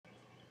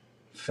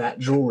Fat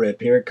Jewel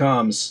Rip, here it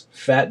comes.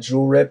 Fat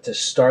Jewel Rip to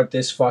start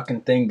this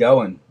fucking thing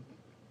going.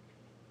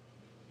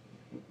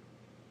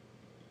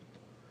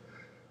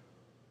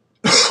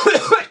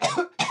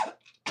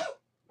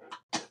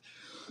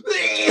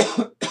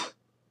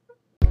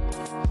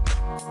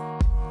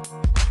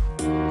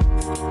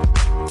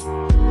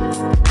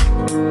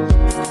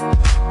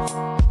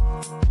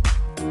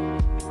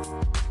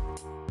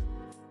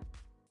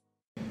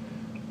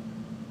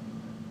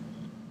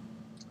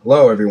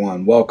 Hello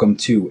everyone, welcome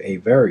to a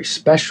very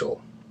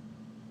special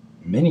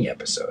mini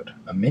episode,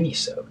 a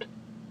mini-sode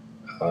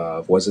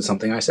of Was It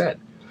Something I Said?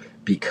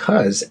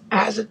 Because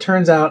as it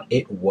turns out,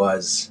 it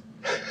was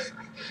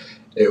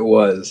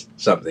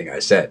something I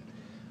said.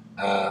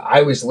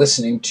 I was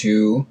listening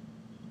to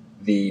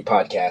the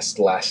podcast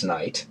last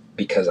night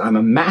because I'm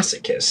a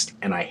masochist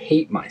and I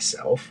hate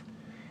myself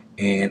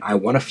and I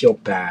want to feel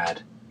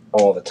bad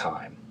all the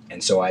time.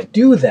 And so I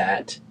do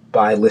that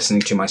by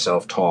listening to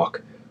myself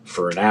talk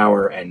for an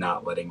hour and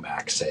not letting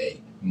Max say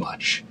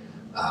much.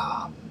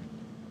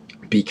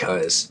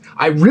 Because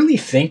I really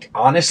think,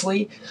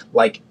 honestly,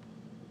 like,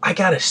 I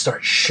gotta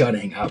start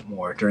shutting up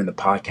more during the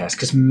podcast.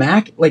 Because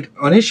Mac, like,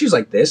 on issues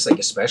like this, like,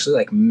 especially,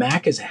 like,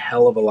 Mac is a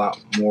hell of a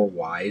lot more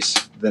wise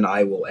than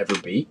I will ever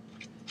be.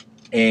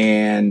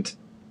 And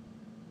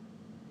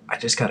I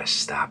just gotta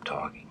stop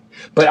talking.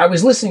 But I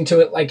was listening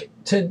to it, like,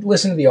 to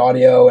listen to the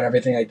audio and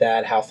everything like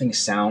that, how things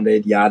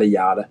sounded, yada,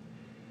 yada.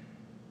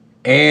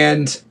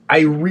 And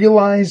I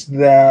realized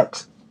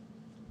that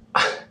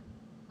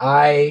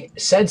I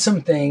said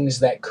some things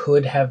that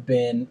could have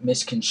been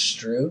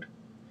misconstrued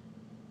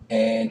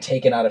and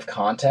taken out of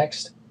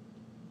context.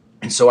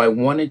 And so I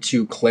wanted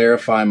to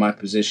clarify my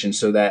position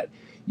so that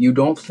you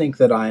don't think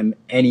that I'm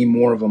any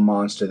more of a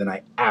monster than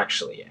I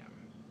actually am.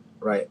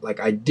 Right? Like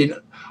I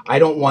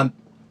don't want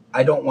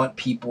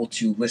people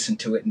to listen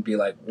to it and be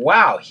like,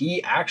 wow,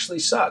 he actually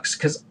sucks.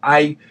 Because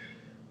I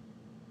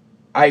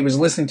was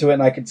listening to it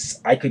and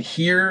I could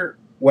hear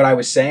what I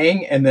was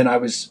saying, and then I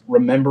was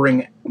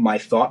remembering my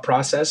thought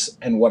process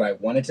and what I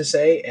wanted to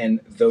say, and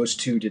those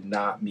two did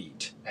not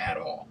meet at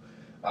all.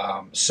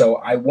 So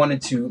I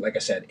wanted to, like I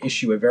said,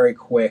 issue a very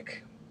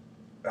quick,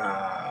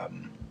 not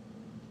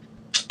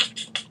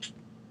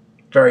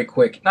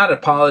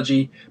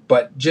apology,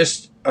 but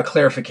just a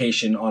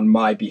clarification on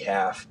my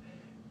behalf,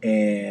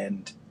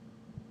 and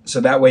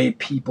so that way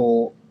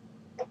people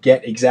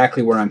get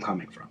exactly where I'm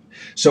coming from.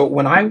 So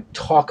when I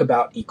talk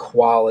about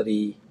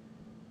equality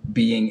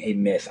being a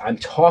myth, I'm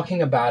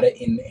talking about it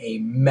in a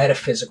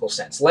metaphysical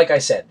sense. Like I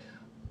said,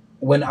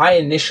 when I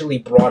initially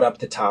brought up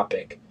the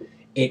topic,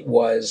 it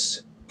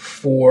was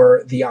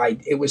for the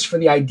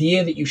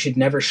idea that you should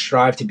never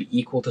strive to be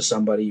equal to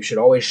somebody. You should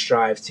always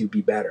strive to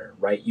be better,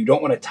 right? You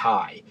don't want to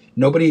tie.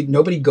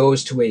 Nobody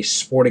goes to a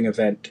sporting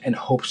event and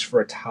hopes for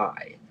a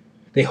tie.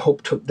 They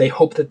hope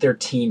that their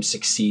team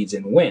succeeds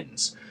and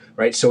wins,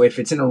 right? So if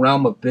it's in a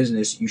realm of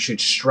business, you should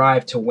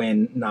strive to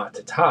win, not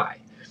to tie.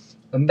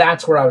 And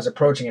that's where I was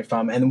approaching it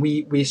from. And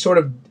we sort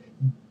of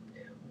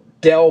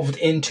delved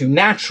into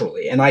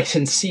naturally, and I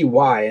can see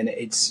why. And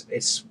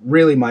it's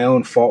really my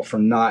own fault for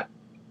not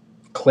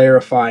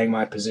clarifying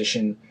my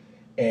position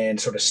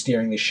and sort of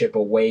steering the ship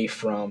away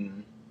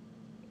from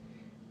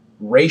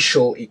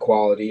racial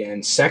equality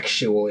and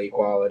sexual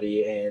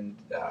equality. And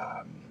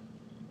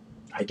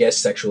I guess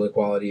sexual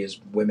equality is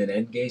women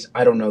and gays.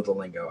 I don't know the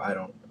lingo. I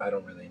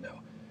don't really know.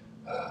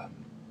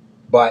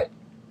 But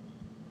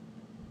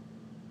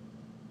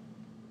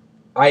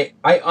I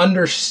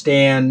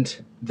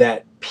understand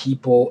that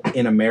people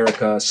in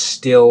America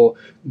still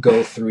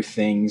go through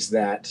things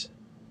that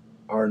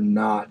are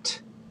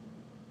not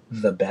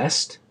the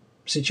best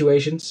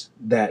situations,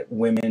 that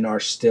women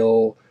are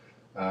still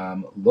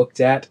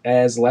looked at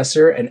as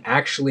lesser. And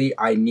actually,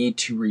 I need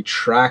to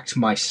retract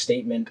my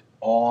statement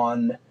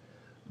on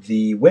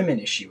the women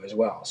issue as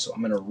well. So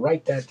I'm going to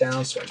write that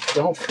down so I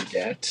don't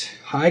forget.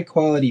 High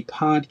quality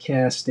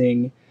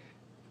podcasting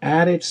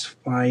at its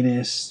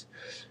finest.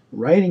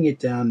 Writing it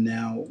down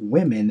now,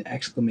 women, !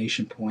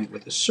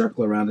 With a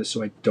circle around it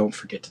so I don't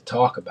forget to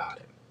talk about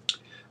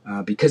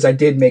it. Because I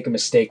did make a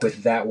mistake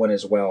with that one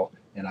as well,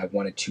 and I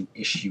wanted to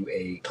issue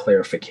a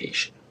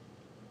clarification.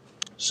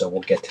 So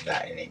we'll get to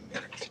that in a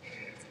minute.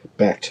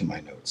 Back to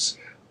my notes.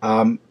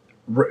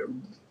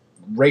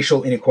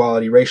 Racial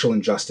inequality, racial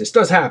injustice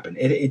does happen.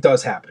 It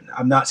does happen.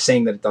 I'm not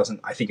saying that it doesn't.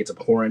 I think it's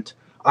abhorrent.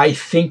 I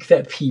think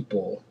that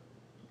people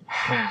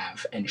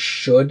have and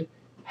should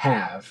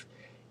have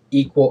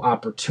equal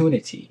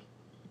opportunity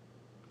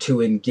to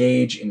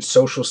engage in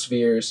social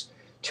spheres,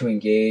 to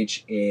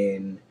engage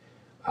in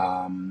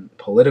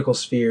political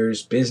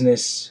spheres,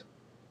 business,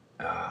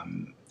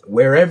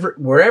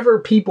 wherever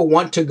people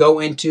want to go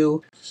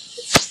into,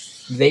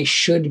 they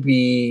should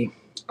be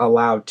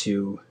allowed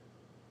to,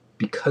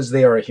 because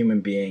they are a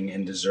human being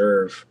and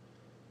deserve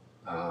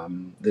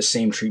the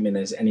same treatment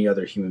as any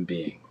other human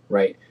being,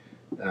 right?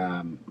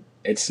 I'm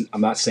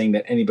not saying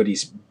that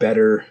anybody's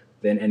better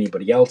than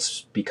anybody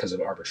else because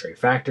of arbitrary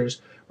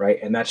factors, right?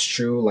 And that's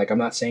true. Like, I'm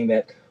not saying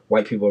that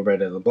white people are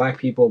better than black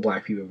people are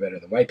better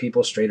than white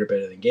people, straight are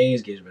better than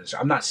gays are better.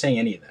 I'm not saying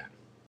any of that.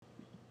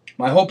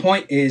 My whole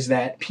point is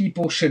that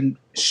people should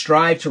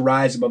strive to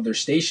rise above their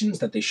stations,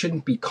 that they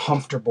shouldn't be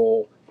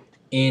comfortable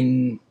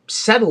in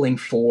settling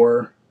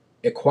for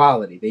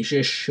equality. They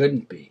just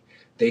shouldn't be.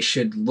 They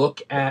should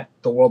look at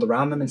the world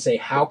around them and say,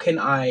 how can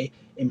I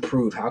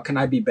improve? How can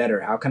I be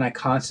better? How can I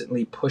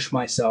constantly push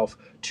myself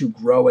to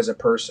grow as a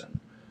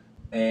person?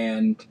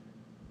 And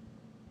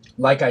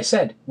like I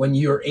said, when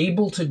you're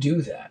able to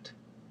do that,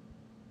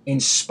 in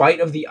spite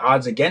of the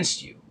odds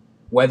against you,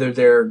 whether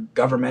they're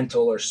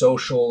governmental or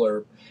social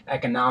or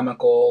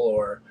economical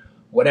or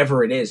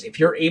whatever it is, if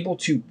you're able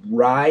to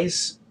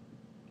rise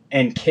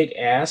and kick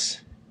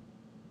ass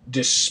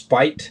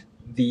despite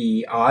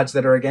the odds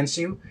that are against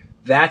you,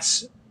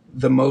 that's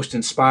the most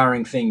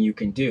inspiring thing you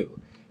can do.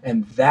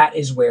 And that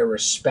is where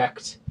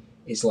respect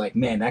is like,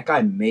 man, that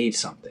guy made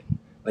something.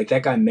 Like,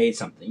 that guy made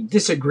something. You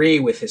disagree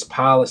with his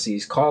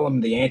policies, call him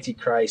the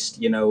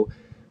Antichrist,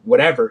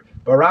 whatever.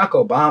 Barack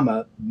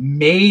Obama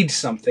made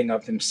something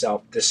of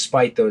himself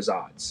despite those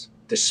odds.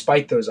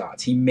 Despite those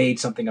odds, he made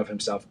something of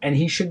himself, and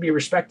he should be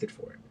respected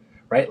for it,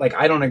 right? Like,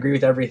 I don't agree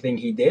with everything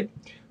he did,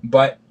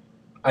 but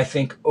I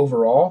think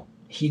overall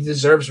he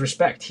deserves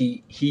respect.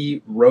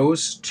 He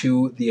rose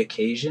to the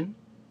occasion,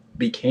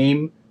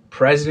 became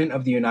president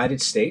of the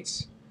United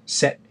States,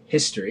 set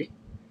history,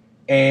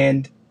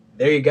 and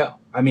there you go.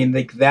 I mean,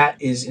 like,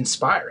 that is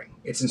inspiring.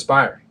 It's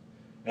inspiring,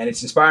 and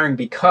it's inspiring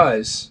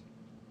because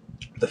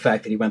the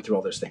fact that he went through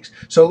all those things.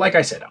 So like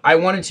I said, I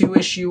wanted to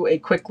issue a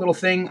quick little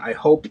thing. I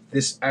hope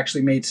this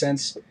actually made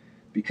sense,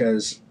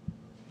 because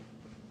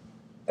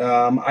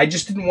I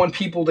just didn't want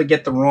people to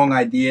get the wrong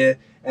idea.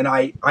 And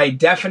I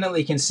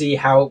definitely can see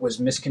how it was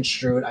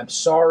misconstrued. I'm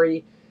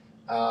sorry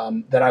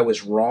that I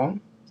was wrong.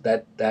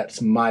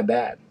 That's my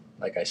bad.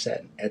 Like I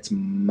said, it's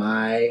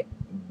my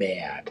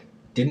bad.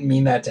 Didn't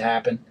mean that to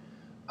happen.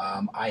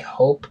 I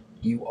hope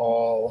you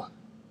all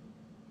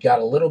got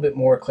a little bit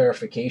more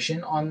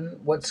clarification on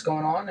what's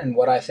going on and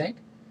what I think.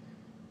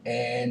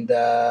 And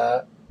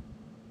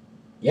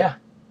yeah,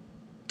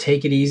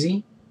 take it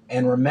easy.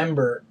 And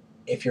remember,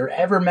 if you're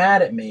ever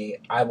mad at me,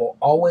 I will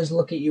always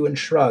look at you and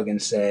shrug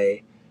and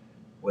say,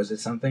 was it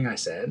something I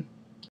said?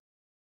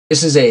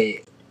 This is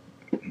a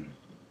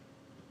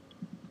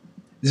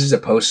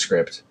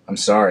postscript. I'm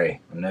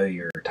sorry. I know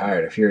you're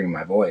tired of hearing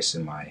my voice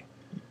and my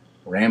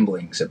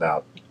ramblings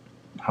about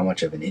how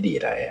much of an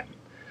idiot I am.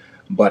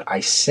 But I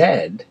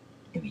said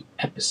in the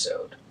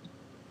episode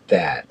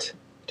that,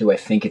 do I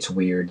think it's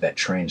weird that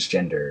people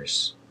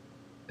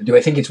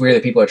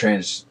are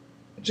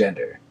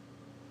transgender?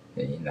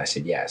 And I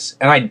said yes.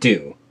 And I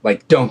do.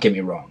 Like, don't get me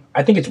wrong.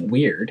 I think it's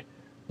weird,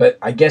 but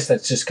I guess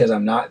that's just because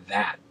I'm not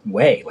that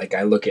way. Like,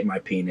 I look at my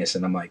penis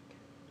and I'm like,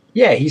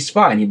 yeah, he's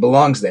fine. He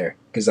belongs there,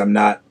 because I'm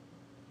not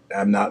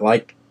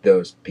like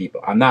those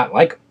people. I'm not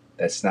like them.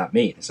 That's not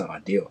me. That's not my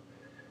deal.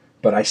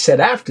 But I said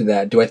after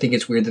that, do I think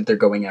it's weird that they're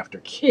going after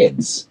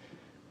kids?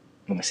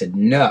 And I said,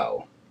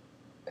 no.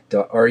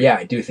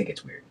 I do think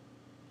it's weird.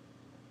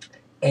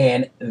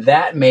 And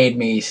that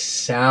made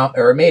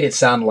it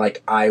sound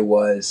like I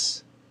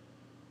was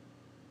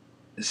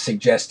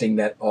suggesting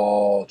that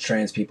all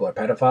trans people are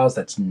pedophiles.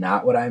 That's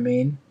not what I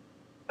mean.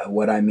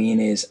 What I mean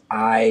is,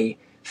 I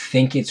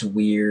think it's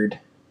weird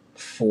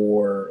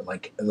for,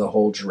 like, the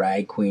whole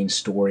drag queen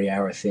story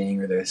hour thing,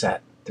 or there's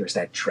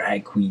that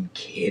drag queen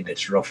kid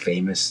that's real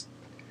famous.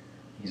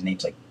 His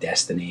name's like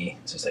Destiny.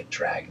 It's his like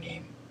drag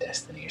name,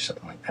 Destiny or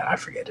something like that. I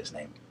forget his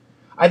name.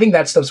 I think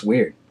that stuff's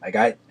weird.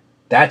 Like,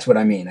 that's what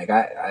I mean. Like,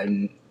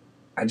 I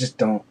just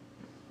don't.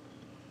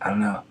 I don't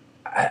know.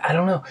 I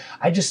don't know.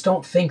 I just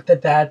don't think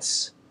that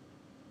that's.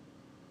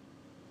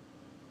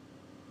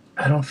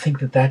 I don't think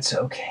that that's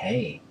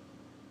okay.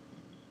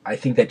 I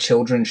think that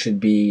children should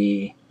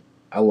be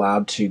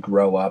allowed to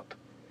grow up.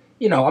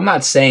 I'm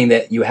not saying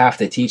that you have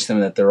to teach them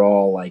that they're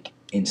all like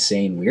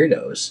insane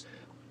weirdos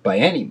by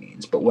any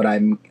means, but what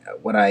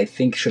I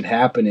think should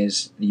happen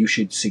is you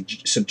should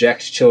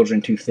subject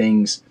children to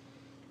things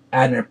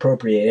at an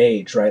appropriate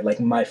age, right? Like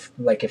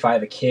if I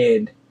have a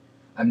kid,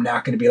 I'm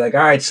not going to be like,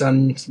 all right,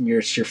 son, it's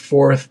your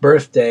 4th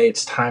birthday.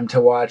 It's time to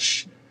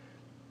watch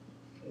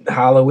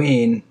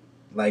Halloween.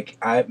 Like,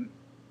 I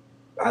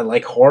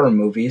like horror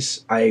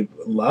movies. I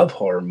love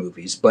horror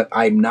movies, but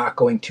I'm not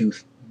going to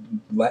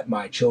let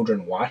my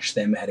children watch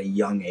them at a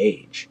young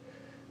age.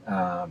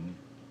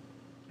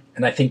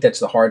 And I think that's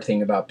the hard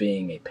thing about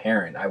being a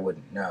parent. I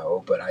wouldn't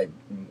know, but I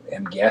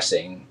am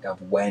guessing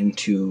of when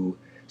to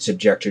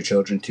subject your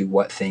children to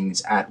what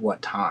things at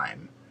what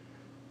time.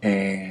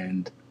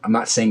 And I'm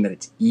not saying that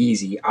it's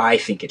easy. I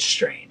think it's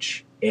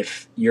strange.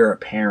 If you're a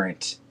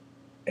parent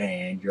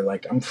and you're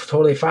like, I'm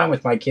totally fine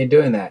with my kid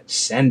doing that,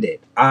 send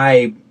it.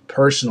 I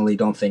personally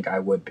don't think I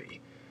would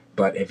be.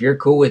 But if you're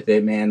cool with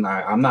it, man,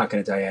 I'm not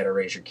going to tell you how to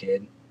raise your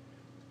kid.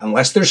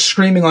 Unless they're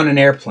screaming on an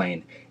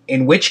airplane.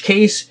 In which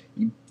case,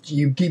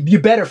 you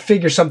better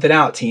figure something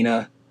out,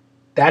 Tina.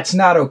 That's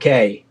not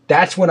okay.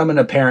 That's when I'm going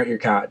to parent your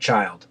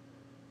child.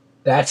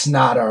 That's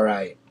not all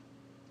right.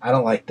 I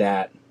don't like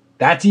that.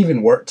 That's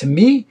even worse. To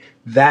me,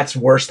 that's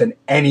worse than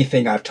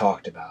anything I've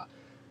talked about.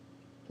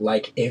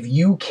 Like, if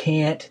you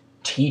can't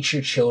teach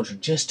your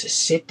children just to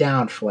sit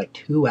down for like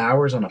 2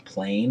 hours on a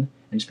plane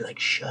and just be like,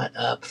 shut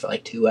up for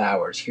like 2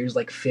 hours. Here's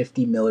like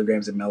 50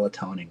 milligrams of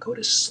melatonin. Go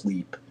to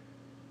sleep.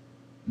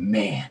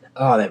 Man,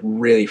 oh, that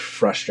really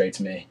frustrates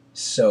me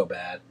so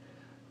bad.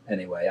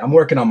 Anyway, I'm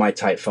working on my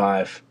type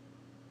 5.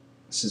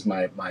 This is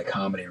my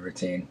comedy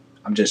routine.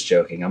 I'm just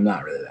joking. I'm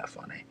not really that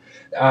funny.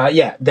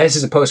 Yeah, this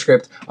is a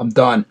postscript. I'm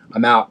done.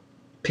 I'm out.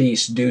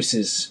 Peace,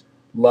 deuces,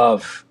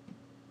 love,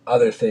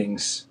 other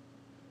things.